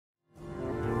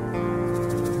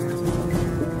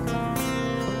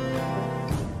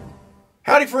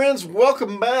Howdy friends,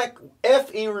 welcome back.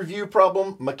 FE review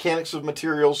problem, mechanics of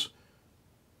materials.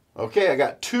 Okay, I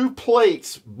got two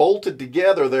plates bolted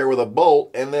together there with a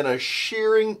bolt and then a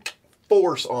shearing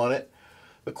force on it.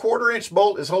 The 1/4 inch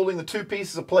bolt is holding the two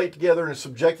pieces of plate together and is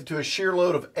subjected to a shear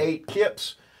load of 8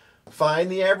 kips.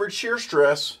 Find the average shear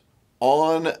stress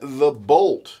on the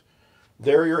bolt.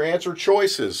 There are your answer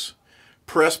choices.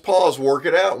 Press pause, work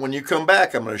it out. When you come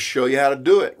back, I'm going to show you how to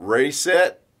do it. Ready,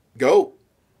 set, go.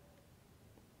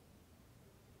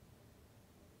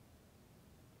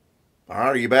 All right,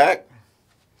 are you back?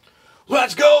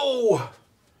 Let's go!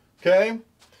 Okay.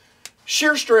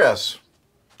 Shear stress.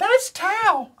 That's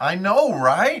tau. I know,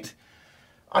 right?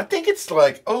 I think it's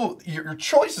like, oh, your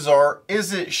choices are,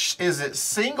 is it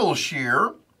single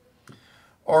shear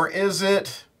or is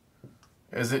it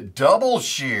double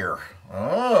shear?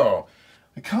 Oh,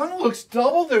 it kind of looks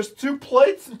double. There's two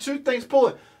plates and two things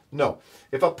pulling. No,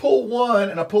 if I pull one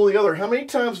and I pull the other, how many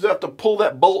times do I have to pull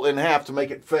that bolt in half to make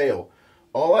it fail?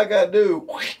 All I got to do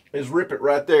is rip it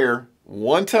right there.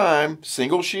 One time,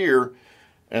 single shear,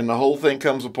 and the whole thing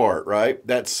comes apart, right?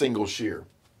 That's single shear,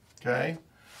 okay?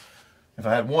 If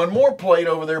I had one more plate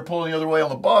over there pulling the other way on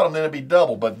the bottom, then it'd be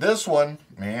double. But this one,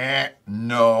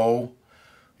 no.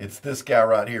 It's this guy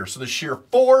right here. So the shear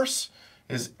force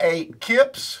is 8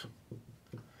 kips.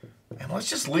 And let's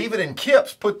just leave it in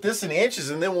kips, put this in inches,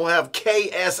 and then we'll have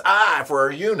KSI for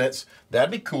our units.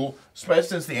 That'd be cool, especially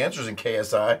since the answer's in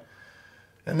KSI.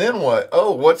 And then what?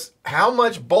 Oh, how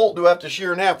much bolt do I have to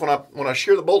shear in half? When I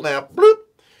shear the bolt in half, bloop.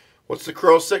 What's the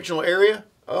cross-sectional area?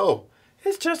 Oh,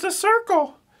 it's just a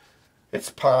circle.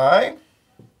 It's pi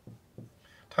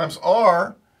times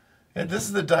r, and this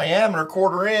is the diameter,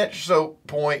 1/4 inch, so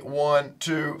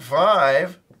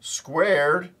 0.125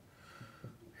 squared.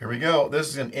 Here we go. This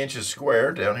is in inches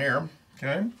squared down here.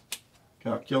 Okay.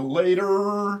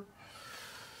 Calculator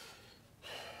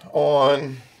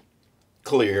on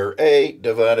clear. 8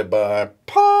 divided by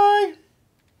pi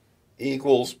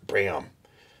equals, bam,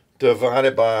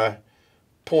 divided by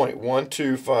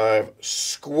 0.125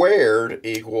 squared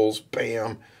equals,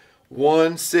 bam,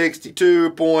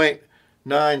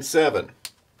 162.97,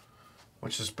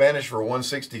 which is Spanish for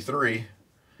 163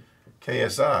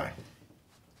 KSI.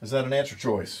 Is that an answer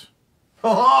choice?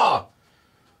 Ha-ha!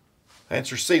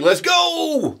 Answer C. Let's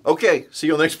go! Okay, see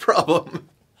you on the next problem.